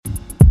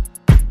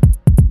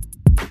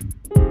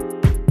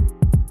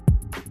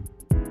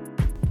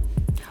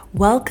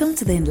Welcome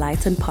to the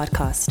Enlightened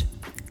Podcast,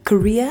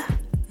 Career,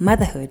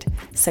 Motherhood,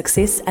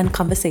 Success and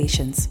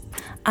Conversations.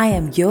 I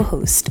am your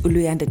host,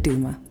 Uluyanda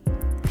Duma.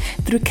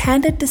 Through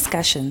candid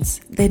discussions,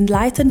 the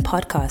Enlightened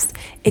Podcast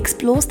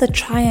explores the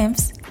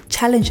triumphs,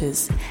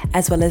 challenges,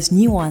 as well as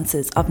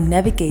nuances of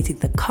navigating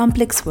the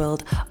complex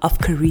world of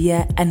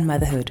career and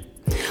motherhood.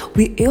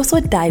 We also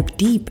dive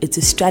deep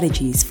into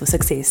strategies for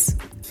success.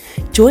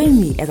 Join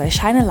me as I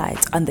shine a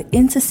light on the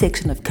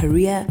intersection of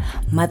career,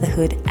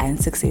 motherhood, and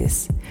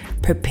success.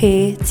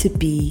 Prepare to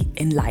be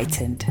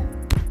enlightened.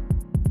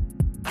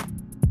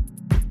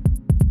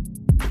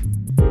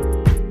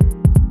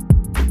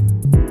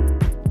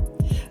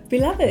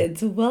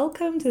 Beloveds,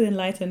 welcome to the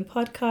Enlightened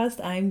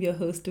Podcast. I'm your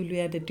host,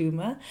 Uluyanda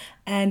Duma,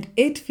 and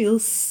it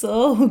feels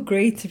so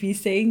great to be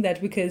saying that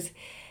because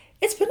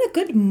it's been a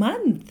good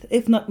month,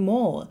 if not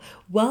more.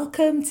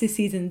 Welcome to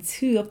season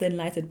 2 of the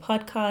Enlightened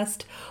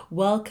Podcast.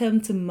 Welcome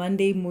to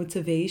Monday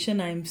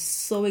Motivation. I'm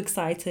so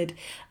excited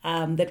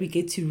that we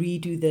get to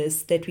redo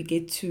this, that we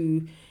get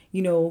to,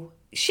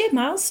 share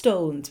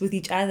milestones with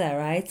each other,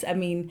 right? I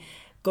mean,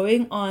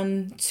 going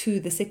on to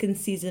the second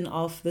season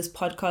of this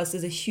podcast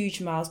is a huge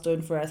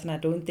milestone for us, and I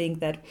don't think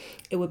that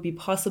it would be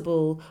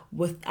possible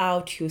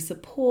without your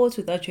support,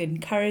 without your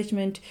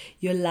encouragement,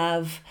 your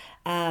love,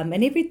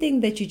 and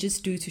everything that you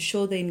just do to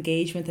show the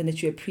engagement and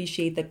that you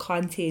appreciate the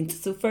content.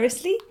 So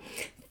firstly,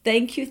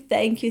 thank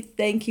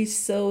you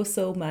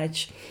so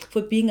much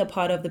for being a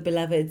part of the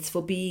Beloveds,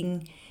 for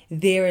being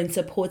there and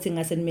supporting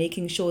us and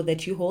making sure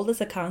that you hold us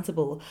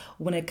accountable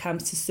when it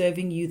comes to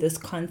serving you this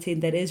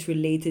content that is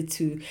related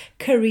to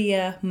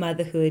career,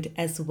 motherhood,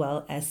 as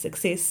well as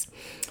success.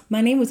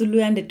 My name is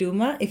Uluyanda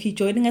Duma. If you're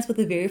joining us for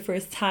the very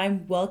first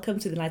time, welcome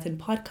to the Enlightened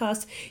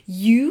Podcast.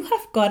 You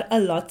have got a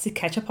lot to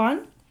catch up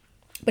on,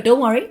 but don't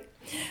worry.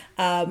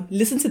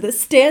 Listen to this,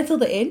 stay until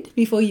the end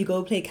before you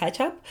go play catch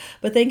up.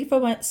 But thank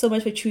you so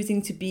much for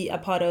choosing to be a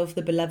part of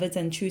the Beloveds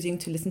and choosing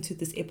to listen to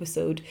this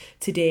episode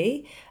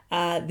today.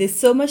 There's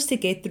so much to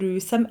get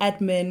through, some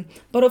admin,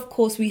 but of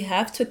course we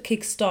have to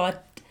kickstart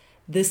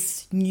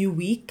this new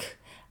week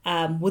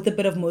with a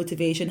bit of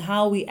motivation.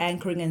 How are we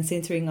anchoring and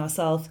centering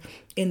ourselves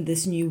in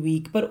this new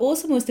week, but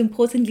also most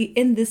importantly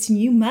in this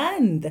new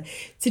month?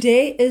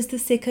 Today is the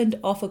 2nd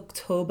of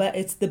October.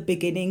 It's the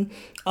beginning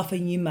of a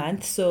new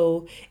month,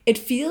 so it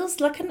feels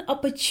like an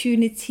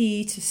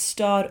opportunity to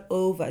start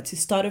over, to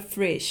start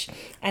afresh.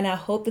 And I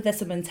hope that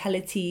that's a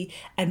mentality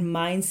and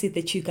mindset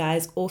that you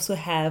guys also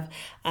have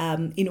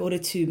in order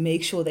to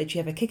make sure that you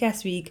have a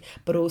kick-ass week,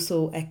 but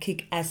also a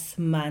kick-ass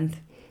month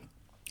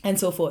and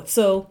so forth.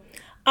 So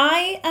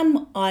I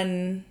am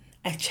on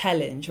a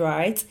challenge,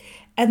 right?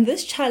 And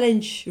this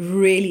challenge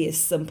really is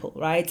simple,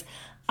 right?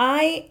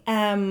 I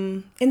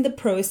am in the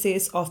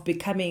process of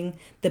becoming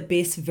the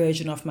best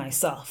version of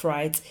myself,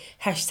 right?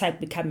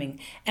 #becoming.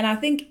 And I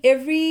think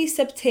every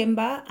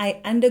September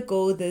I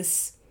undergo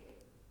this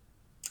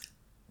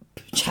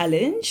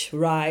challenge,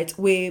 right?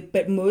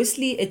 But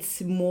mostly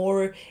it's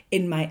more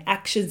in my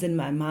actions, in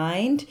my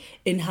mind,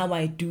 in how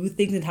I do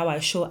things and how I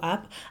show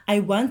up.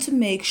 I want to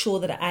make sure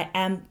that I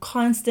am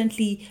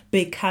constantly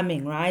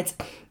becoming, right,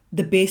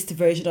 the best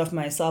version of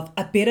myself,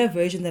 a better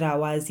version than I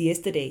was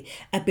yesterday,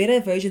 a better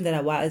version than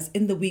I was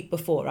in the week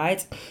before,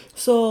 right?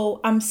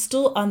 So I'm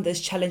still on this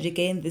challenge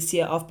again this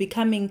year of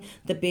becoming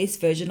the best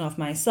version of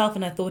myself.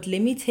 And I thought, let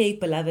me take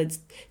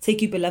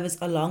you beloveds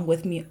along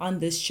with me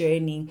on this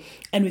journey,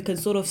 and we can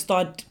sort of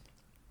start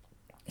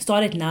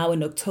it now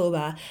in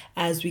October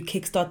as we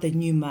kickstart the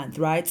new month,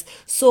 right?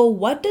 So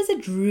what does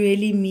it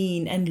really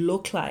mean and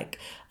look like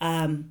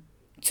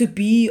to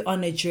be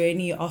on a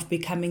journey of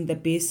becoming the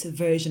best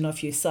version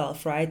of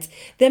yourself, right?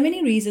 There are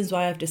many reasons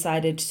why I've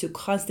decided to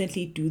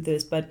constantly do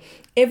this, but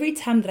every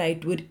time that I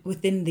do it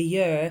within the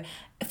year,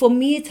 for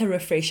me, it's a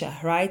refresher,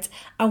 right?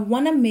 I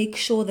want to make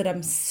sure that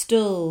I'm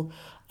still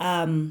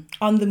on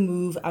the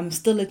move, I'm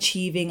still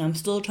achieving, I'm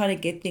still trying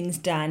to get things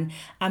done,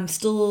 I'm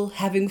still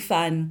having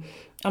fun,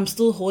 I'm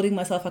still holding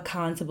myself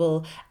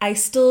accountable. I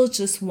still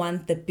just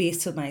want the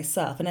best for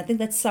myself. And I think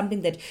that's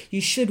something that you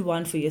should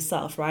want for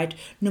yourself, right?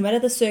 No matter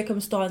the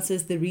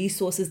circumstances, the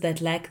resources that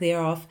lack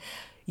thereof,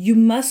 you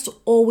must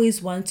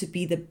always want to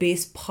be the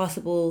best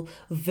possible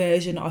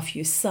version of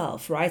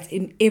yourself, right?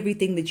 In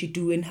everything that you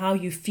do, in how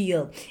you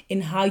feel,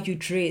 in how you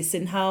dress,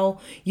 in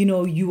how,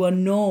 you are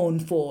known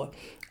for,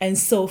 and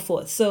so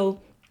forth.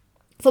 So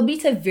for me,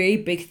 it's a very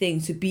big thing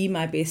to be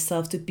my best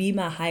self, to be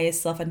my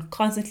highest self, and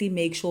constantly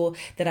make sure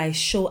that I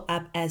show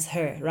up as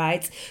her,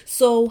 right?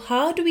 So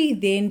how do we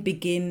then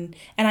begin?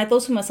 And I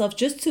thought to myself,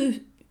 just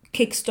to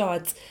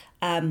kickstart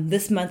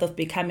this month of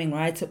becoming,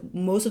 right? So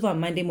most of our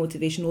Monday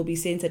motivation will be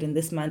centered in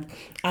this month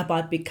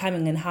about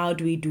becoming, and how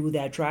do we do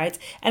that, right?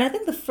 And I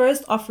think the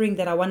first offering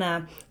that I want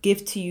to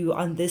give to you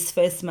on this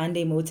first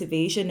Monday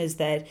motivation is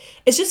that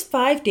it's just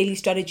 5 daily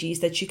strategies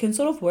that you can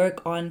sort of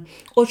work on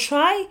or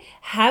try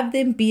have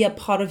them be a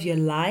part of your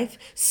life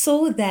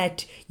so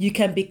that you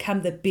can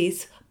become the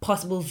best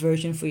possible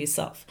version for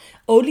yourself.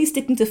 Only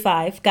sticking to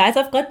 5. Guys,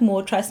 I've got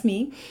more, trust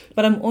me,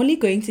 but I'm only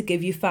going to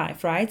give you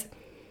 5, right?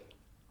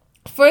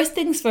 First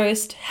things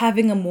first,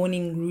 having a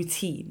morning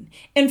routine.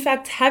 In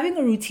fact, having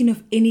a routine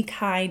of any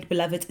kind,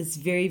 beloved, is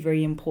very,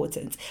 very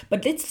important.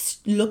 But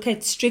let's look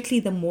at strictly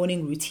the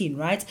morning routine,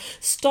 right?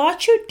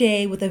 Start your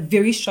day with a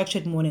very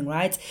structured morning,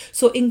 right?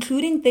 So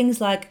including things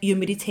like your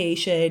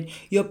meditation,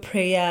 your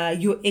prayer,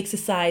 your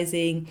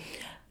exercising,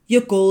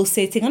 your goal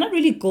setting, and not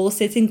really goal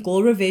setting,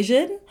 goal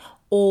revision,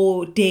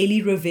 or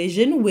daily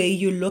revision, where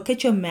you look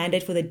at your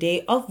mandate for the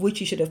day, of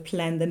which you should have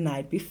planned the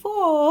night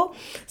before.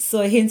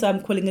 So hence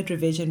I'm calling it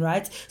revision,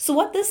 right? So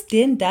what this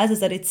then does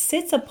is that it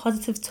sets a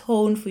positive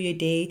tone for your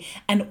day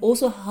and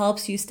also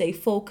helps you stay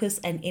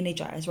focused and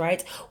energized,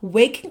 right?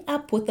 Waking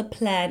up with a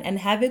plan and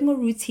having a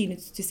routine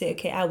is to say,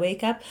 okay, I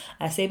wake up,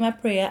 I say my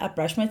prayer, I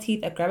brush my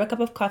teeth, I grab a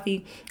cup of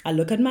coffee, I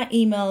look at my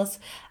emails,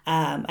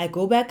 I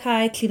go back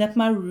high, clean up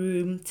my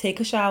room, take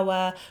a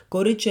shower,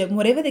 go to gym,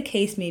 whatever the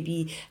case may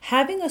be.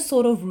 Having a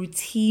sort of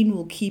routine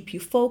will keep you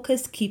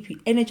focused, keep you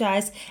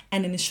energized,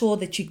 and ensure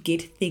that you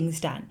get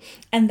things done.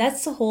 And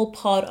that's the whole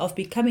part of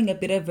becoming a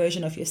better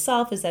version of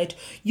yourself, is that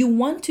you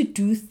want to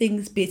do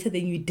things better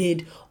than you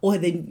did or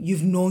than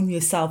you've known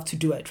yourself to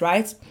do it,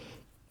 right?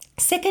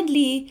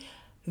 Secondly,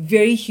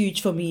 very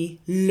huge for me,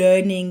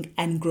 learning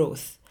and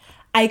growth.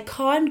 I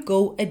can't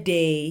go a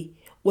day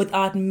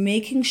without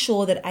making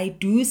sure that I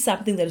do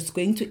something that is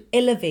going to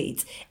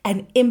elevate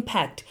and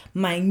impact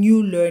my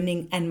new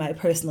learning and my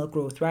personal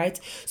growth, right?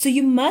 So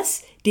you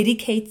must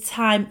dedicate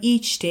time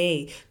each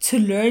day to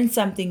learn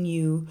something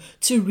new,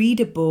 to read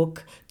a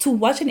book, to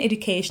watch an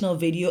educational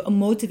video, a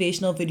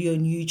motivational video on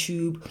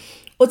YouTube,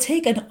 or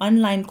take an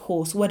online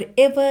course,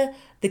 whatever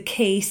the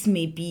case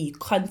may be.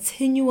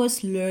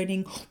 Continuous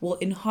learning will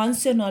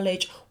enhance your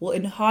knowledge, will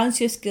enhance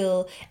your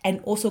skill,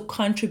 and also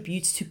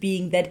contribute to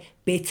being that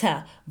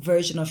better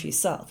version of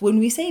yourself. When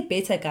we say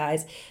better,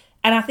 guys,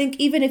 and I think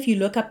even if you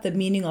look up the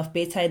meaning of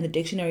better in the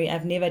dictionary,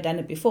 I've never done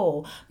it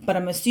before, but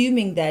I'm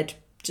assuming that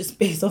just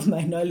based off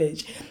my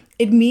knowledge,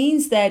 it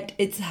means that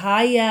it's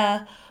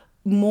higher,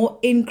 more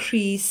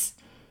increase,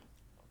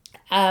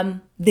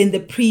 than the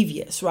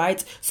previous,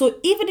 right? So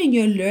even in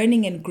your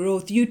learning and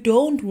growth, you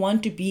don't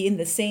want to be in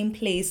the same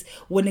place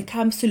when it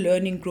comes to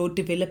learning, growth,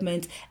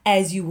 development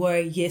as you were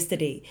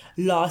yesterday,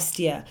 last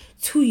year,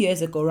 2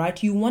 years ago,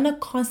 right? You want to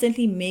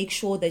constantly make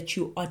sure that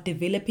you are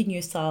developing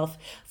yourself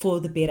for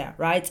the better,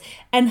 right?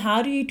 And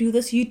how do you do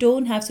this? You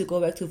don't have to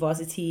go back to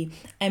varsity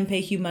and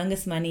pay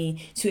humongous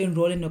money to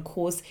enroll in a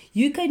course.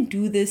 You can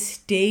do this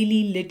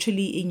daily,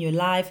 literally in your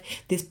life.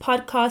 There's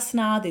podcasts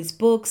now, there's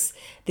books,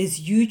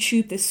 there's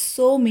YouTube, there's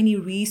so many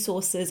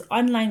resources,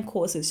 online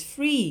courses,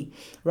 free,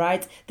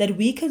 right? That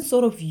we can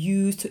sort of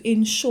use to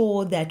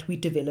ensure that we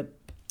develop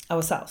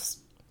ourselves.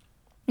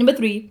 Number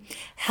 3,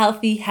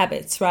 healthy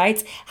habits,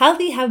 right?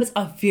 Healthy habits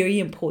are very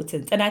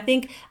important. And I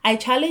think I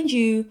challenge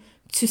you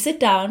to sit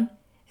down,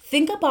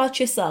 think about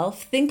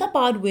yourself, think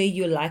about where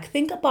you like,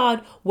 think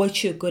about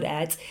what you're good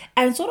at,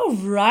 and sort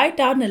of write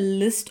down a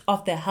list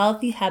of the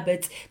healthy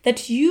habits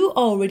that you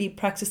are already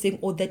practicing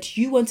or that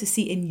you want to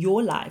see in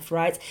your life,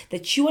 right?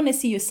 That you want to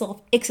see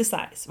yourself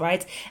exercise,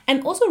 right?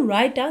 And also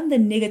write down the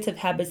negative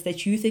habits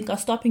that you think are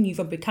stopping you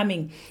from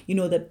becoming,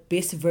 the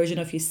best version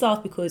of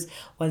yourself, because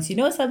once you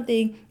know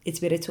something, it's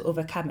better to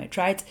overcome it,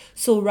 right?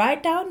 So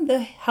write down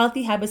the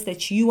healthy habits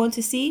that you want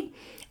to see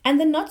and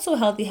the not so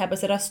healthy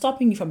habits that are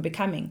stopping you from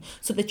becoming,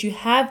 so that you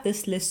have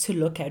this list to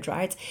look at,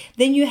 right?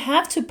 Then you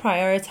have to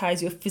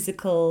prioritize your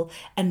physical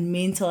and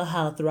mental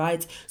health,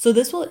 right? So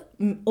this will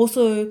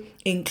also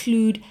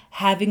include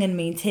having and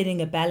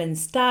maintaining a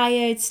balanced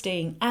diet,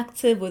 staying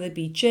active, whether it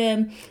be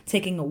gym,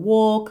 taking a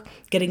walk,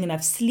 getting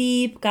enough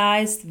sleep,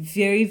 guys,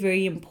 very,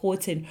 very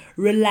important.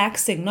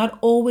 Relaxing, not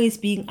always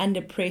being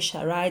under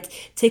pressure, right?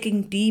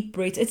 Taking deep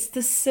breaths. It's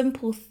the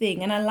simple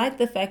thing. And I like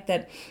the fact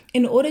that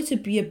in order to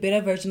be a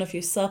better version of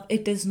yourself,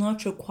 it does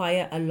not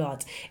require a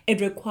lot.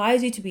 It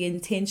requires you to be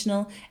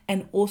intentional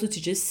and also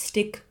to just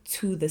stick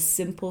to the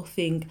simple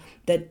things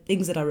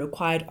that are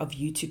required of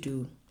you to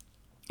do.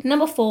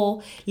 Number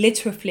 4,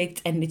 let's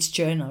reflect and let's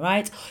journal,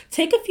 right?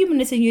 Take a few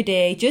minutes in your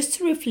day just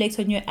to reflect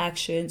on your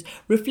actions,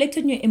 reflect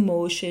on your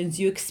emotions,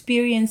 your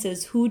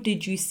experiences. Who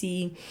did you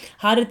see?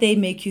 How did they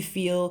make you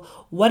feel?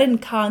 What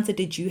encounter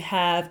did you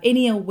have?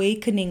 Any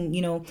awakening,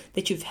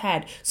 that you've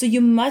had? So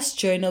you must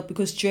journal,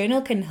 because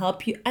journal can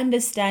help you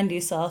understand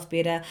yourself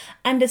better,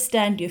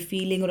 understand your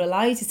feeling. It will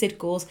allow you to set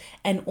goals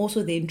and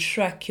also then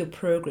track your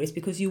progress,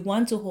 because you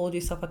want to hold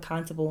yourself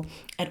accountable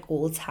at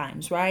all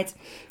times, right?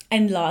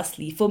 And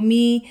lastly, for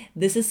me,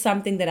 this is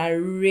something that I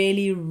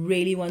really,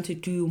 really want to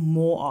do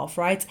more of,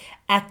 right?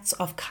 Acts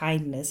of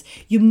kindness.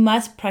 You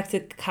must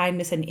practice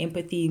kindness and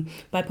empathy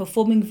by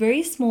performing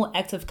very small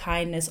acts of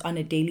kindness on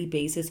a daily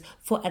basis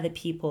for other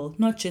people,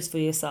 not just for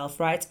yourself,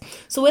 right?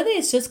 So whether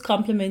it's just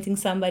complimenting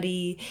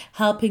somebody,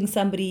 helping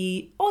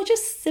somebody, or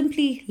just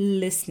simply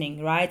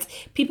listening, right?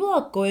 People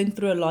are going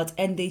through a lot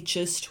and they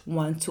just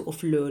want to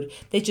offload.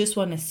 They just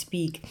want to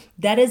speak.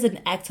 That is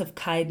an act of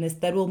kindness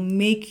that will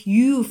make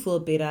you feel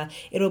better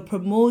career. It'll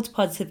promote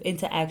positive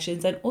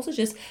interactions and also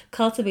just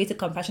cultivate a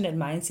compassionate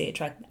mindset,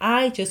 right?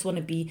 I just want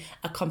to be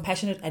a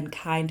compassionate and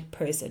kind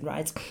person,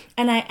 right?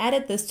 And I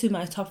added this to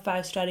my top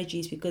 5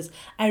 strategies because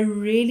I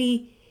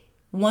really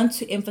want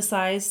to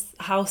emphasize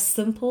how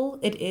simple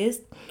it is,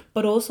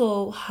 but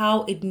also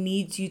how it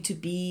needs you to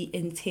be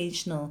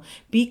intentional.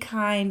 Be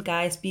kind,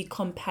 guys, be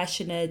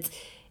compassionate.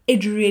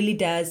 It really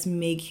does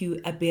make you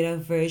a better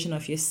version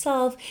of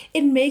yourself.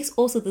 It makes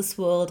also this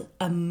world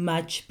a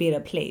much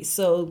better place.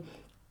 So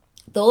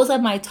those are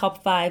my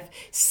top 5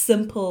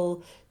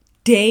 simple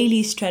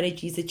daily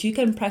strategies that you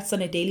can practice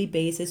on a daily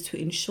basis to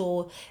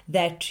ensure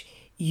that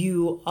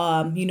you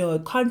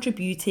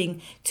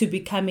contributing to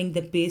becoming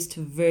the best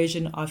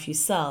version of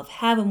yourself.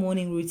 Have a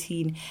morning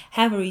routine,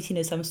 have a routine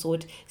of some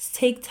sort.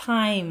 Take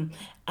time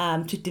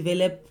to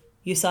develop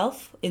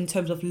yourself in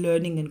terms of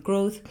learning and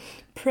growth.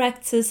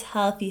 Practice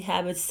healthy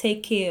habits.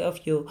 Take care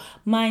of your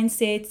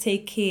mindset,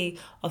 take care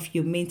of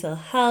your mental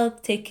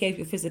health, take care of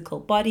your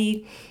physical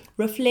body.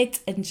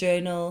 Reflect and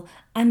journal,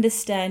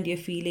 understand your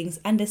feelings,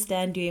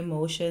 understand your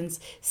emotions,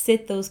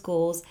 set those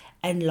goals,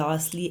 and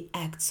lastly,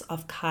 acts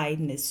of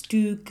kindness.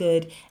 Do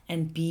good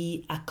and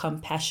be a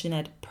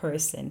compassionate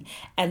person.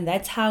 And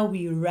that's how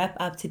we wrap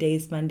up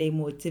today's Monday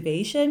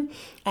motivation.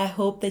 I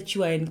hope that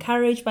you are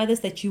encouraged by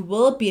this, that you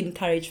will be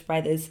encouraged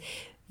by this.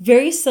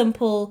 Very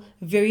simple,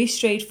 very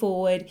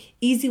straightforward,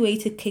 easy way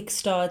to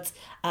kickstart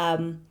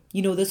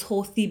this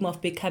whole theme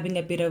of becoming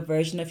a better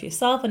version of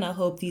yourself. And I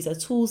hope these are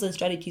tools and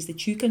strategies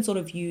that you can sort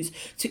of use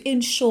to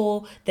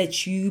ensure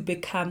that you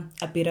become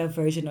a better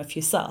version of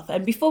yourself.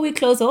 And before we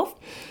close off,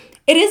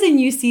 it is a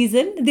new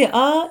season. There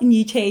are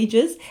new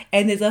changes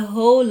and there's a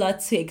whole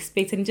lot to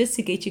expect. And just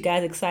to get you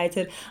guys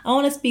excited, I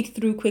want to speak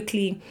through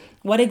quickly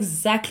what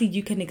exactly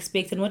you can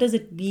expect and what does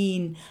it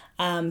mean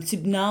to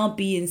now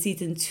be in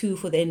season 2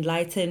 for the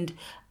Enlightened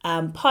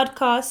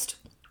podcast.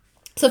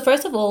 So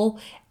first of all,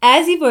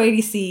 as you've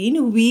already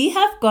seen, we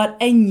have got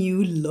a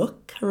new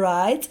look,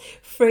 right?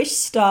 Fresh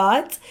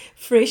start,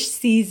 fresh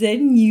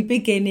season, new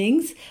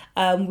beginnings.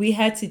 We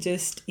had to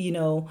just,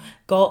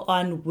 go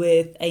on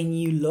with a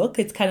new look.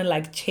 It's kind of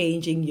like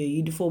changing your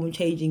uniform,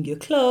 changing your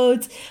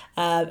clothes.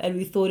 And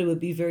we thought it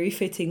would be very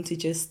fitting to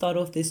just start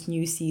off this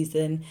new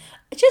season,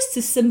 just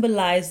to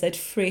symbolize that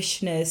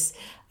freshness.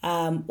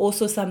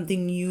 Also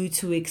something new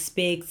to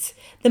expect.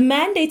 The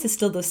mandate is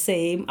still the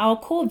same. Our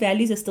core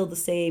values are still the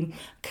same: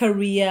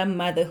 career,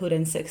 motherhood,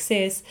 and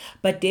success.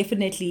 But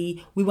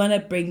definitely we want to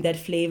bring that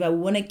flavor. We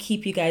want to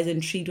keep you guys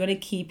intrigued. We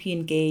want to keep you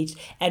engaged.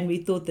 And we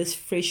thought this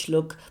fresh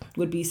look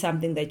would be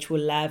something that you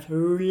will love.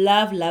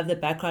 Love the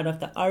background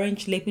of the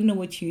orange. Let me know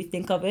what you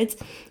think of it.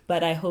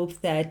 But I hope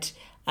that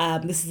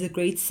this is a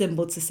great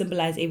symbol to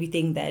symbolize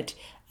everything that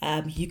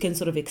you can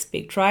sort of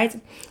expect,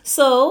 right?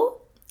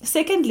 So,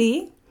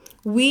 secondly,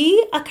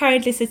 we are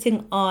currently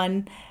sitting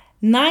on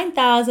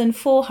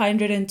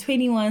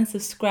 9,421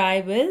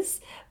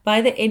 subscribers by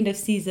the end of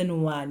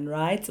season 1,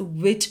 right?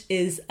 Which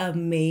is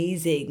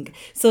amazing.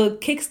 So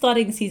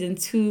kickstarting season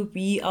 2,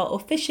 we are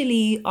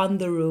officially on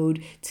the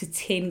road to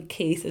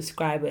 10K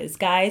subscribers.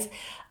 Guys,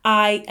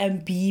 I am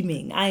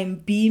beaming. I am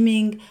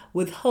beaming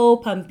with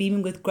hope. I'm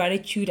beaming with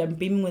gratitude. I'm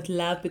beaming with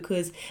love,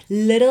 because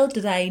little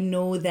did I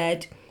know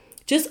that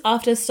just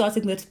after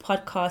starting this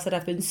podcast that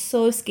I've been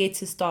so scared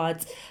to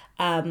start,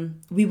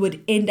 we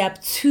would end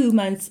up 2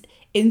 months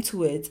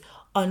into it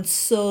on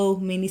so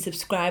many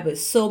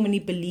subscribers, so many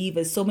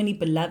believers, so many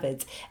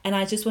beloveds. And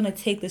I just want to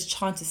take this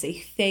chance to say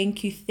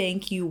thank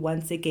you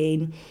once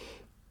again.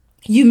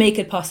 You make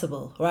it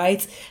possible,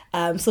 right?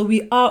 So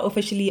we are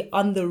officially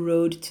on the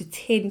road to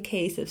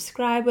 10K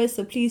subscribers.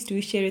 So please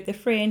do share with a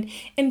friend.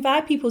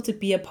 Invite people to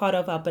be a part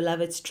of our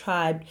beloved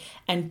tribe.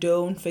 And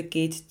don't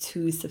forget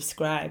to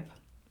subscribe.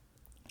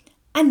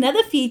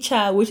 Another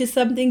feature, which is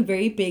something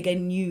very big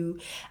and new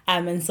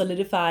and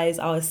solidifies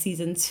our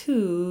season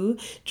 2,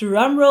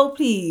 drum roll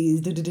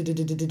please,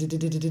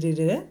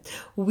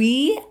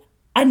 we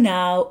are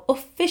now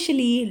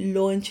officially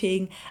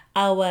launching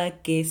our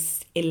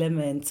guest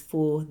elements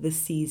for the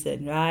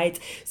season, right?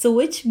 So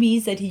which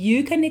means that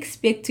you can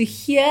expect to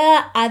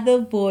hear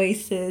other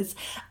voices,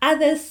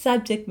 other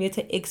subject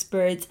matter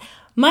experts,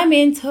 my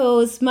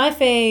mentors, my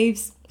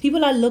faves,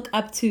 people I look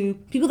up to,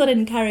 people that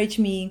encourage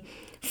me,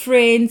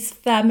 friends,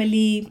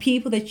 family,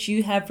 people that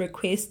you have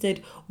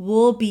requested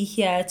will be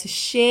here to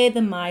share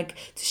the mic,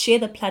 to share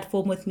the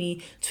platform with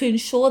me, to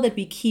ensure that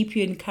we keep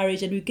you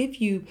encouraged and we give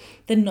you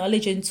the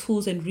knowledge and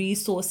tools and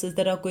resources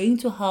that are going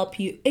to help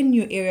you in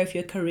your area of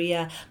your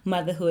career,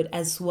 motherhood,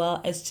 as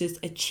well as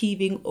just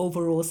achieving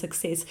overall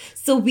success.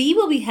 So we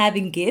will be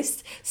having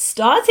guests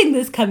starting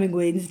this coming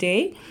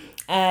Wednesday.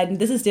 And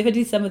this is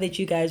definitely something that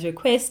you guys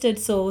requested.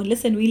 So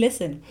listen, we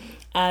listen.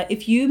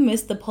 If you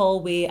missed the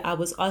poll where I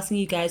was asking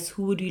you guys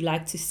who would you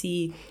like to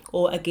see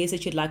or a guest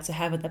that you'd like to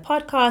have on the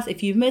podcast,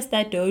 if you missed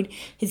that, don't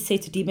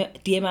hesitate to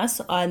DM us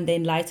on the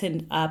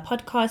Enlightened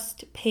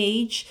podcast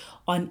page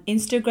on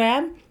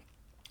Instagram.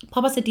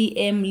 Pop us a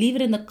DM, leave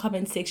it in the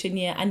comment section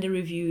here under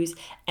reviews,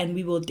 and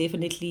we will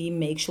definitely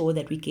make sure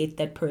that we get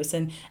that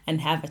person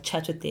and have a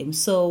chat with them.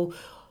 So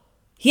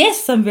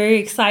Yes, I'm very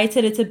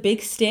excited. It's a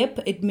big step.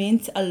 It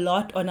meant a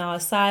lot on our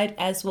side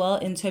as well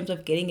in terms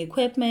of getting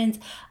equipment.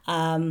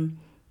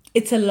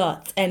 It's a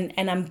lot, and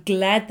I'm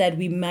glad that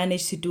we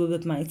managed to do it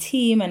with my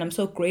team, and I'm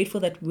so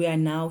grateful that we are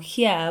now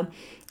here.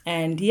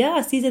 And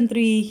yeah, season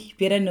 3, you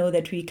better know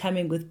that we're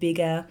coming with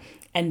bigger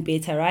and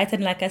better, right?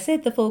 And like I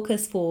said, the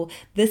focus for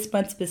this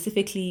month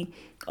specifically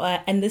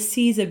and this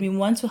season, we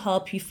want to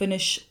help you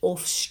finish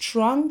off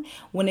strong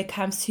when it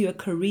comes to your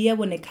career,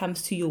 when it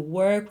comes to your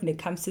work, when it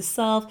comes to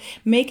self,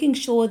 making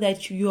sure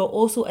that you are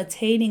also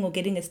attaining or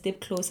getting a step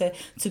closer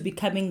to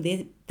becoming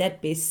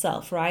that best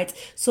self, right?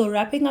 So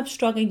wrapping up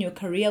strong in your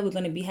career, we're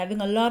going to be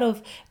having a lot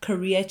of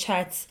career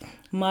chats,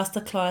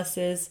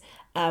 masterclasses,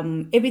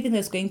 everything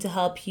that's going to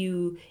help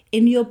you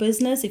in your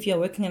business. If you're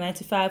working a 9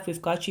 to 5,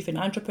 we've got you. If you're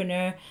an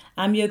entrepreneur,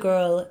 I'm your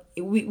girl.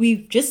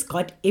 We've just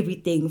got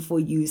everything for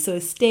you. So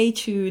stay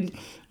tuned.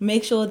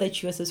 Make sure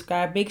that you are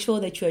subscribed. Make sure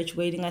that you are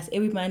joining us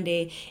every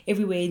Monday,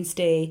 every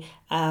Wednesday,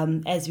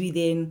 as we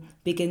then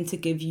begin to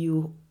give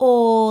you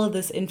all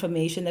this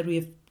information that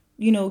we've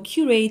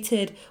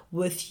curated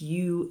with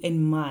you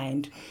in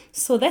mind.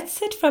 So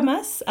that's it from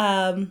us.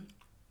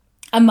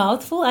 A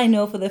mouthful, I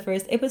know, for the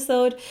first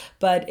episode,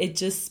 but it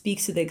just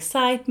speaks to the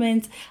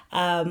excitement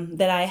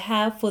that I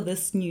have for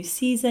this new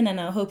season, and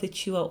I hope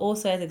that you are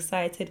also as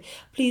excited.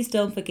 Please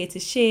don't forget to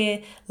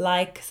share,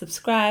 like,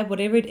 subscribe,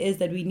 whatever it is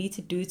that we need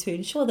to do to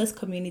ensure this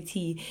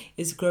community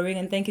is growing.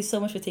 And thank you so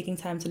much for taking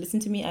time to listen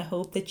to me. I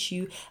hope that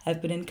you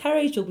have been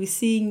encouraged. We'll be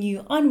seeing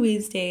you on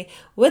Wednesday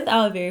with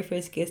our very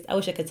first guest. I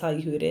wish I could tell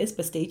you who it is,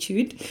 but stay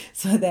tuned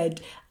so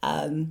that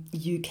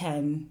you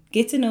can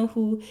get to know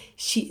who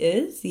she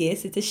is.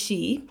 Yes, it's a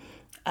she.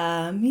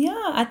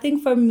 I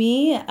think for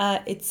me,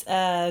 it's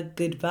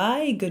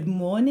goodbye, good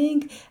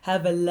morning,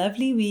 have a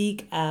lovely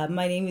week.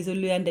 My name is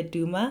Uluyanda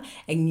Duma,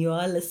 and you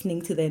are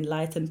listening to the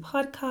Enlightened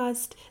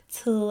Podcast.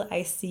 Till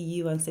I see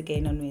you once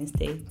again on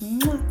Wednesday.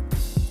 Mwah.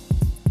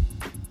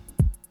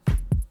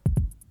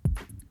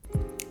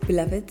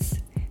 Beloveds,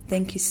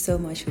 thank you so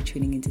much for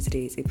tuning into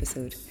today's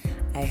episode.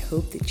 I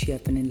hope that you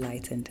have been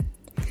enlightened.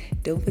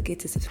 Don't forget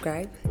to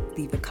subscribe,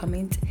 leave a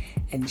comment,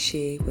 and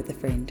share with a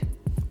friend.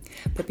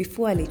 But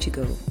before I let you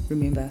go,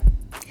 remember,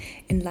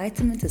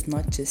 enlightenment is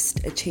not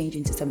just a change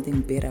into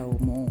something better or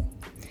more,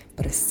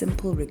 but a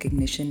simple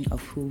recognition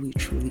of who we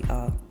truly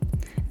are.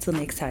 Till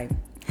next time,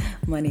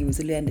 my name is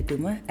Uluyanda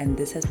Duma, and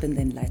this has been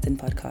the Enlightened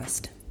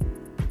Podcast.